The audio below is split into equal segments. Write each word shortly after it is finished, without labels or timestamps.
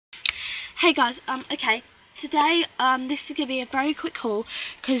Hey guys, okay, today, this is gonna be a very quick haul,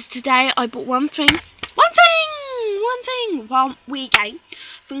 because today I bought one Wii game,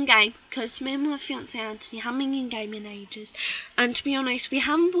 fun game, because me and my fiance Anthony haven't been in gaming ages, and to be honest, we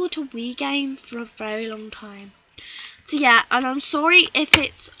haven't bought a Wii game for a very long time. So yeah, and I'm sorry if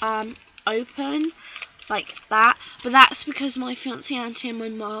it's, open, like that, but that's because my fiance Auntie and my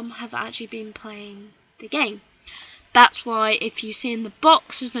mum have actually been playing the game. That's why if you see in the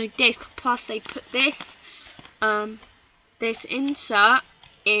box there's no disc, plus they put this this insert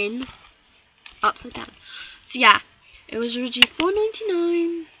in upside down. So yeah, it was originally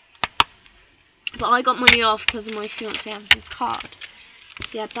 $4.99, but I got money off because of my fiance Anthony's card.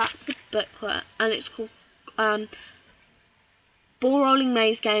 So yeah, that's the booklet, and it's called Ball Rolling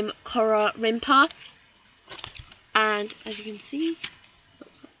Maze Game Cora Rimpa. And as you can see, it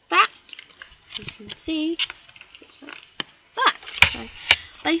looks like that. As you can see, it looks like that. So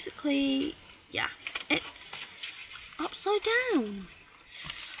basically, yeah, it's upside down.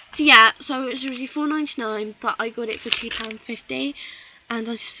 So yeah, so it was really $4.99, but I got it for £2.50, and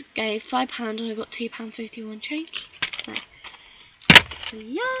I just gave £5 and I got £2.51 change. So basically,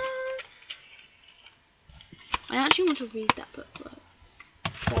 yes. I actually want to read that booklet.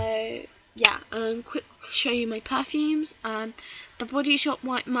 So yeah, quick show you my perfumes. The Body Shop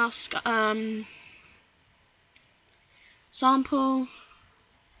White Musk sample.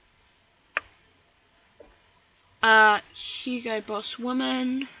 Hugo Boss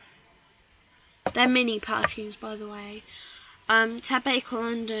Woman. They're mini perfumes, by the way. Ted Baker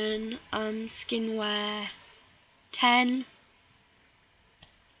London Skinwear 10.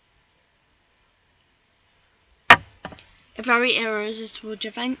 A Very Irresistible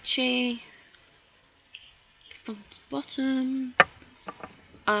Givenchy. From the bottom.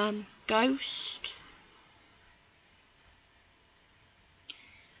 Ghost.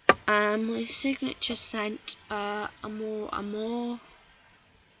 My signature scent, Amore.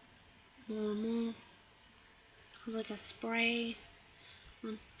 It's like a spray.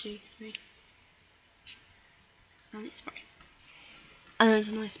 1, 2, 3. And it's spray. And there's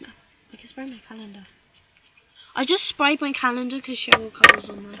a nice smell. I can spray my calendar. I just sprayed my calendar because Cheryl Cole's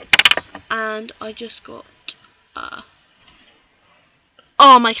on there. And I just got,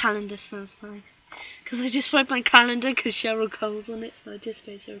 oh, my calendar smells nice. Because I just sprayed my calendar because Cheryl Cole's on it. So I just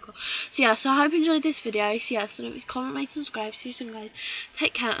sprayed Cheryl Cole. So yeah, so I hope you enjoyed this video. So yeah, so don't comment, rate, subscribe. See you soon, guys.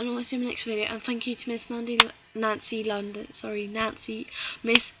 Take care, and I'll see you in the next video. And thank you to Miss Nancy London for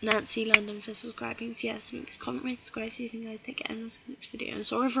subscribing. So yeah, so comment, rate, subscribe. See you soon, guys. Take care, and I'll see you in the next video. And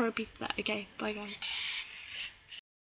sorry for repeating that. Okay, bye guys.